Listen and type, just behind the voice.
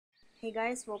Hey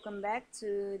guys, welcome back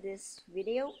to this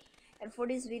video, and for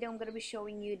this video I'm gonna be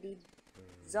showing you the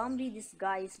zombie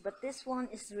disguise, but this one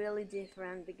is really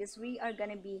different because we are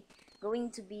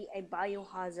going to be a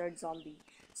biohazard zombie.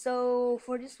 So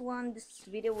for this one, this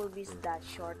video will be that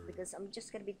short because I'm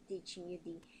just gonna be teaching you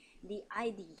the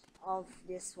ID of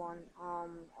this one,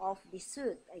 of the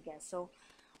suit, I guess. So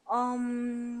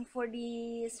for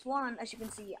this one, as you can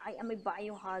see, I am a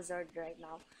biohazard right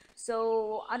now,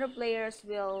 so other players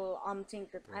will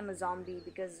think that I'm a zombie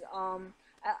because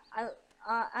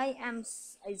I am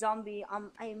a zombie.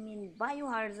 I mean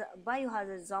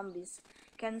biohazard zombies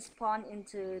can spawn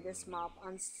into this map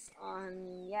on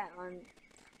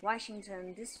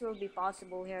Washington. This will be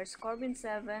possible here. Scorpion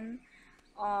 7,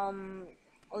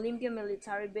 Olympia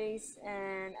military base,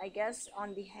 and I guess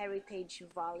on the Heritage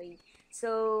Valley.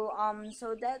 So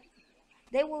so that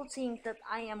they will think that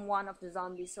I am one of the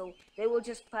zombies, so they will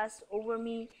just pass over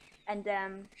me and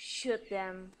then shoot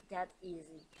them that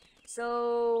easy.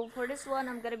 So for this one,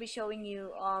 I'm gonna be showing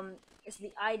you is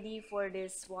the ID for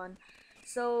this one.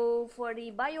 So for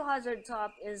the biohazard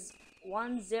top is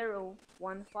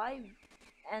 1015,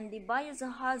 and the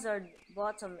biohazard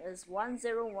bottom is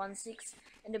 1016,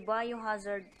 and the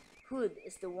biohazard hood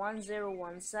is the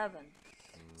 1017.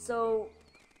 So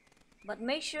but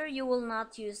make sure you will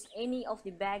not use any of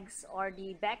the bags or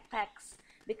the backpacks,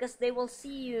 because they will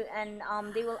see you and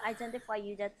they will identify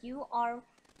you that you are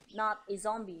not a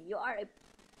zombie, you are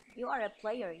a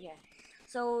player. Yeah,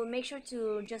 so make sure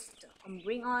to just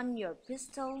bring on your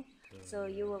pistol, so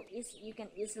you can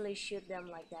easily shoot them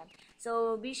like that.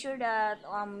 So be sure that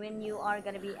when you are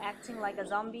gonna be acting like a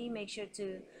zombie, make sure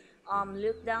to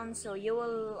look down, so you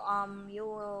will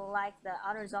like the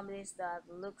other zombies that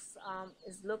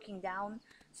is looking down.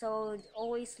 So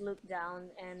always look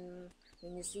down, and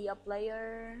when you see a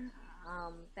player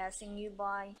passing you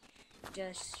by,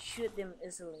 just shoot them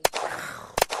easily.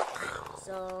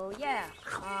 So yeah,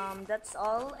 that's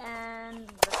all, and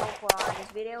that's all for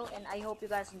this video, and I hope you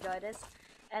guys enjoyed this,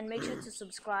 and make sure to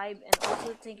subscribe, and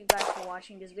also thank you guys for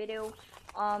watching this video.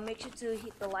 Make sure to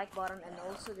hit the like button and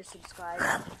also the subscribe,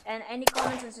 and any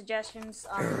comments and suggestions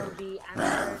will be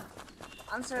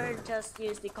answered. Just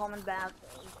use the comment box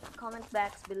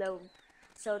below.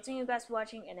 So thank you guys for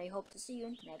watching, and I hope to see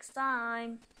you next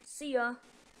time. See ya.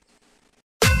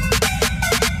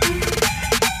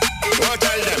 Go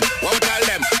tell them,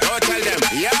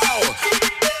 yo,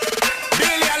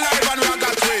 Billy alive and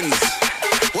Raga twins.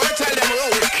 Go tell them, yo,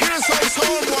 we kill some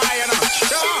soul boy, you know.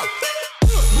 Sure.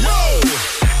 Yo,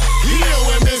 hear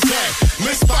when me say,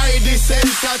 me spidey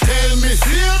sense tell me,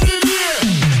 save the